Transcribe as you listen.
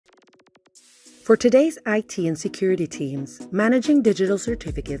For today's IT and security teams, managing digital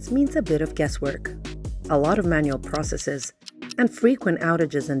certificates means a bit of guesswork, a lot of manual processes, and frequent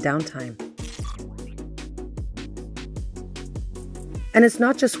outages and downtime. And it's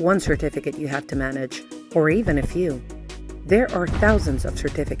not just one certificate you have to manage, or even a few. There are thousands of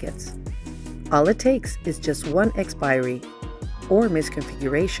certificates. All it takes is just one expiry or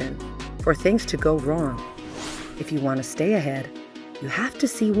misconfiguration for things to go wrong. If you want to stay ahead, you have to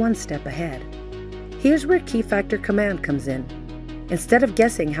see one step ahead. Here's where Keyfactor Command comes in. Instead of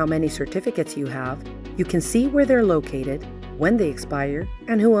guessing how many certificates you have, you can see where they're located, when they expire,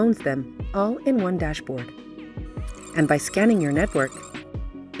 and who owns them, all in one dashboard. And by scanning your network,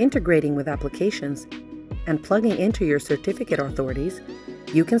 integrating with applications, and plugging into your certificate authorities,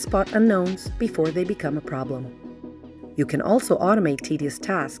 you can spot unknowns before they become a problem. You can also automate tedious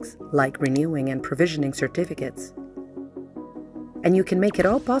tasks like renewing and provisioning certificates. And you can make it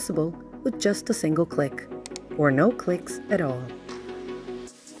all possible with just a single click, or no clicks at all.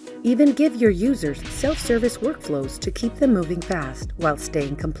 Even give your users self-service workflows to keep them moving fast while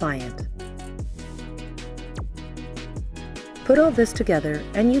staying compliant. Put all this together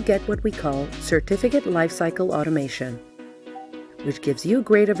and you get what we call certificate lifecycle automation, which gives you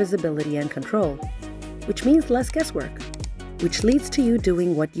greater visibility and control, which means less guesswork, which leads to you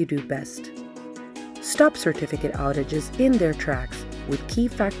doing what you do best. Stop certificate outages in their tracks with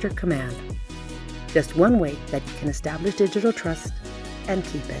Keyfactor Command. Just one way that you can establish digital trust and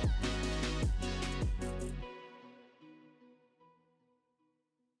keep it.